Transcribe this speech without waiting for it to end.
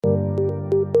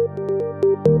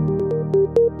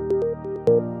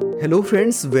Hello,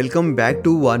 friends. Welcome back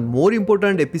to one more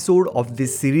important episode of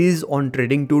this series on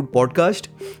Trading Dude podcast.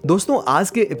 दोस्तों आज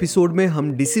के episode में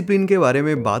हम discipline के बारे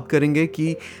में बात करेंगे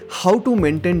कि how to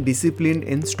maintain discipline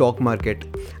in stock market.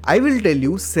 I will tell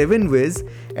you 7 ways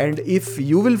and if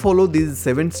you will follow these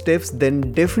 7 steps then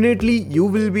definitely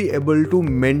you will be able to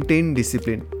maintain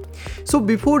discipline. So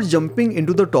before jumping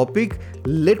into the topic,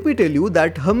 let me tell you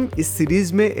that हम इस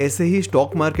series में ऐसे ही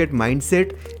stock market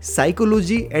mindset,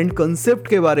 psychology and concept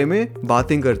के बारे में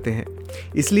बातें करते हैं,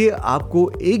 इसलिए आपको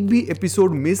एक भी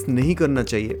एपिसोड मिस नहीं करना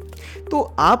चाहिए. तो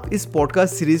आप इस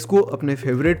पॉडकास्ट सीरीज को अपने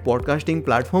फेवरेट पॉडकास्टिंग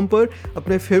प्लेटफॉर्म पर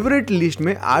अपने फेवरेट लिस्ट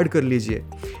में ऐड कर लीजिए.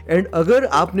 एंड अगर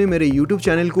आपने मेरे यूट्यूब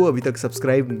चैनल को अभी तक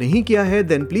सब्सक्राइब नहीं किया है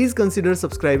then please consider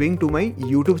subscribing to my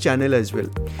YouTube channel as well.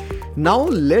 Now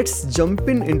let's jump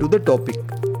into the topic.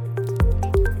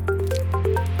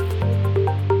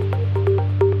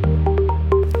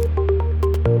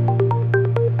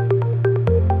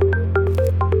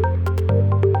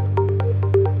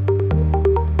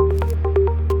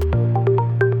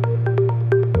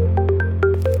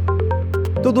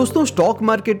 तो दोस्तों स्टॉक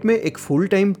मार्केट में एक फुल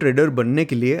टाइम ट्रेडर बनने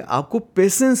के लिए आपको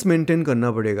पेशेंस मेंटेन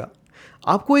करना पड़ेगा.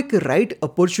 आपको एक राइट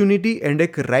अपॉर्चुनिटी एंड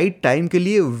एक राइट टाइम के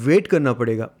लिए वेट करना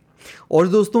पड़ेगा. और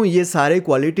दोस्तों ये सारे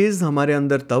क्वालिटीज़ हमारे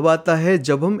अंदर तब आता है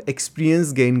जब हम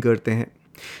एक्सपीरियंस गेन करते हैं.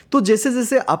 तो जैसे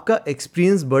जैसे आपका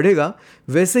एक्सपीरियंस बढ़ेगा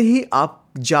वैसे ही आप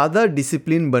ज़्यादा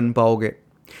डिसिप्लिन बन पाओगे.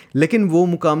 लेकिन वो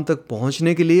मुकाम तक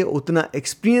पहुंचने के लिए, उतना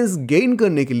एक्सपीरियंस गेन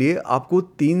करने के लिए आपको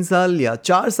 3 साल या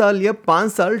 4 साल या 5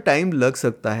 साल टाइम लग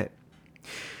सकता है.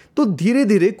 तो धीरे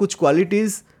धीरे कुछ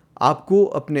क्वालिटीज़ आपको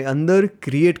अपने अंदर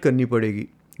क्रिएट करनी पड़ेगी,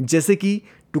 जैसे कि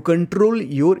टू कंट्रोल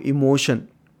योर इमोशन.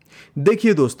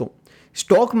 देखिए दोस्तों,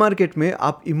 स्टॉक मार्केट में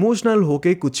आप इमोशनल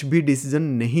होके कुछ भी डिसीजन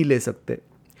नहीं ले सकते.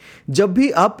 जब भी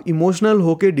आप इमोशनल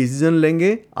होके डिसीजन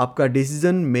लेंगे आपका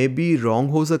डिसीजन में बी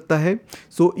रॉन्ग हो सकता है.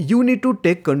 So you need to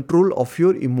take control of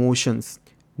your emotions.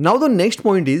 Now the next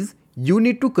point is you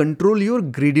need to control your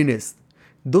greediness.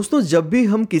 दोस्तों जब भी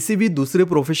हम किसी भी दूसरे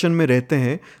प्रोफेशन में रहते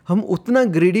हैं हम उतना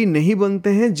ग्रीडी नहीं बनते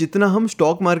हैं जितना हम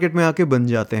स्टॉक मार्केट में आके बन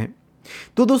जाते हैं.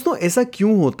 तो दोस्तों ऐसा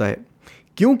क्यों होता है?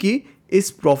 क्योंकि इस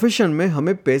प्रोफेशन में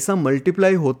हमें पैसा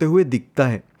मल्टीप्लाई होते हुए दिखता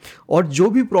है और जो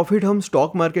भी प्रॉफिट हम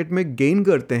स्टॉक मार्केट में गेन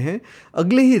करते हैं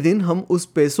अगले ही दिन हम उस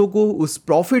पैसों को, उस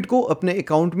प्रॉफिट को अपने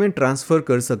अकाउंट में ट्रांसफ़र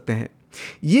कर सकते हैं.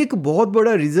 ये एक बहुत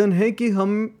बड़ा रीज़न है कि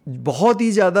हम बहुत ही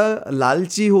ज़्यादा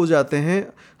लालची हो जाते हैं.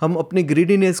 हम अपने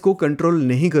ग्रीडीनेस को कंट्रोल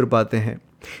नहीं कर पाते हैं,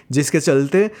 जिसके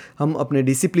चलते हम अपने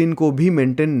डिसिप्लिन को भी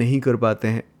मेंटेन नहीं कर पाते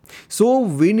हैं. So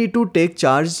we need to take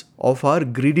charge of our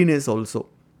greediness also.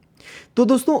 तो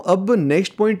दोस्तों अब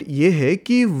नेक्स्ट पॉइंट ये है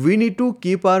कि we need to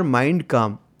keep our mind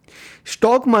calm.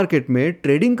 Stock market में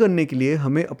ट्रेडिंग करने के लिए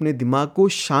हमें अपने दिमाग को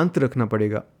शांत रखना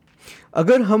पड़ेगा.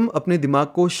 अगर हम अपने दिमाग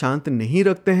को शांत नहीं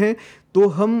रखते हैं तो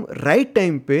हम राइट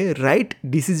टाइम पे राइट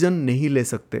डिसीजन नहीं ले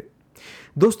सकते.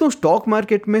 दोस्तों स्टॉक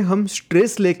मार्केट में हम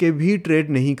स्ट्रेस लेके भी ट्रेड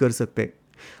नहीं कर सकते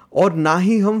और ना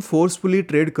ही हम फोर्सफुली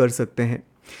ट्रेड कर सकते हैं.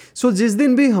 सो जिस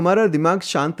दिन भी हमारा दिमाग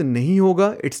शांत नहीं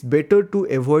होगा it's better to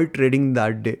avoid trading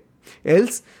that day.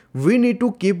 Else we need to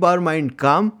keep our mind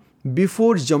calm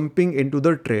before jumping into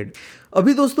the trade.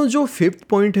 अभी दोस्तों जो 5th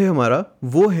पॉइंट है हमारा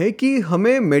वो है कि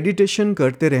हमें मेडिटेशन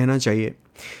करते रहना चाहिए.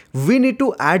 We need to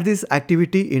add this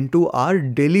activity into our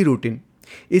daily routine.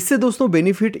 इससे दोस्तों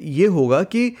बेनिफिट ये होगा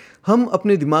कि हम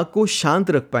अपने दिमाग को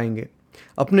शांत रख पाएंगे,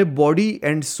 अपने बॉडी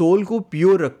एंड सोल को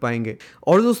प्योर रख पाएंगे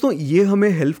और दोस्तों ये हमें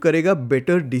हेल्प करेगा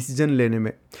बेटर डिसीजन लेने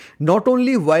में, not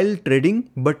only while trading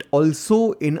but also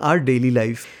in our daily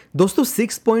life. दोस्तों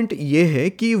 6th पॉइंट ये है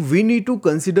कि we need to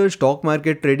consider stock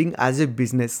market trading as a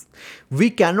business. We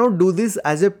can not do this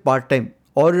as a part time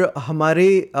और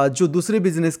हमारे जो दूसरे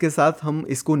business के साथ हम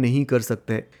इसको नहीं कर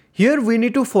सकते. Here we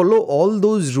need to follow all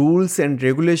those rules and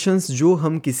regulations जो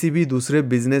हम किसी भी दूसरे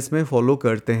बिजनेस में फॉलो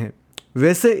करते हैं.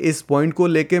 वैसे इस पॉइंट को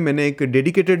लेके मैंने एक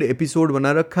डेडिकेटेड एपिसोड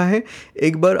बना रखा है,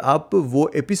 एक बार आप वो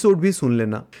एपिसोड भी सुन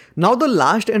लेना. Now the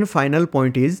last and final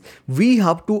point is we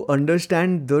have to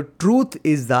understand the truth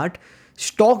is that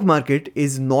stock market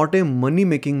is not a money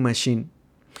making machine.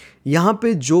 यहाँ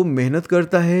पे जो मेहनत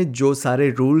करता है, जो सारे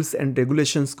रूल्स एंड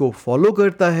रेगुलेशंस को फॉलो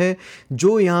करता है,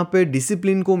 जो यहाँ पे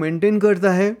डिसिप्लिन को मेंटेन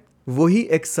करता है, वही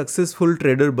एक सक्सेसफुल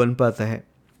ट्रेडर बन पाता है.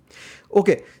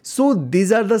 Okay, so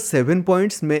these are the 7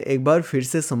 points. मैं एक बार फिर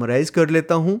से समराइज कर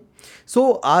लेता हूँ. So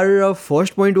our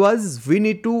first point was we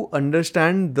need to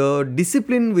understand the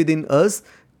discipline with in us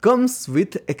comes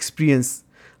with experience.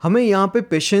 हमें यहाँ पे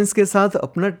पेशेंस के साथ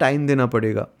अपना टाइम देना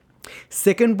पड़ेगा.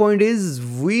 Second point is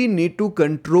we need to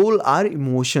control our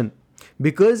emotion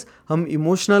because हम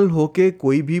इमोशनल होके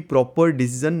कोई भी प्रॉपर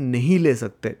डिसीजन नहीं ले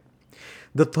सकते.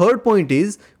 The third point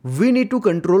is we need to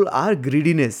control our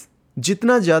greediness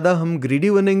जितना ज़्यादा हम ग्रीडी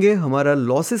बनेंगे हमारा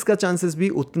लॉसेस का चांसेस भी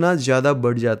उतना ज़्यादा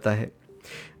बढ़ जाता है.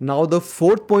 Now the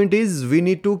fourth point is we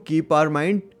need to keep our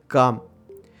mind काम.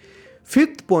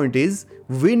 Fifth point is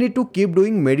we need to keep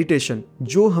doing meditation,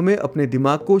 जो हमें अपने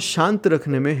दिमाग को शांत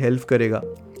रखने में हेल्प करेगा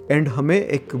एंड हमें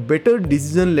एक बेटर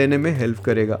डिसीजन लेने में हेल्प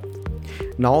करेगा.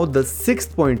 Now the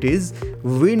sixth point is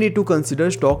we need to consider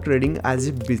stock trading as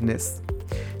a business.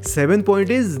 Seventh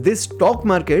point is this stock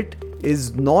market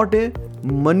is not a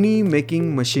money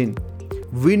making machine.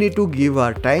 We need to give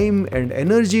our time and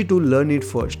energy to learn it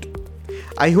first.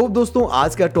 I hope दोस्तों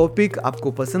आज का topic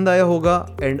आपको पसंद आया होगा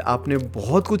and आपने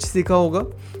बहुत कुछ सीखा होगा.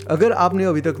 अगर आपने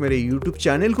अभी तक मेरे YouTube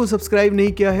चैनल को सब्सक्राइब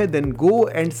नहीं किया है then go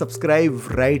and subscribe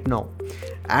right now.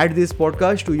 Add this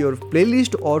podcast to your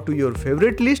playlist और टू योर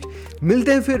फेवरेट लिस्ट.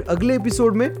 मिलते हैं फिर अगले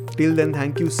एपिसोड में. Till then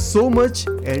thank you so much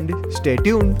and stay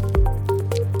tuned.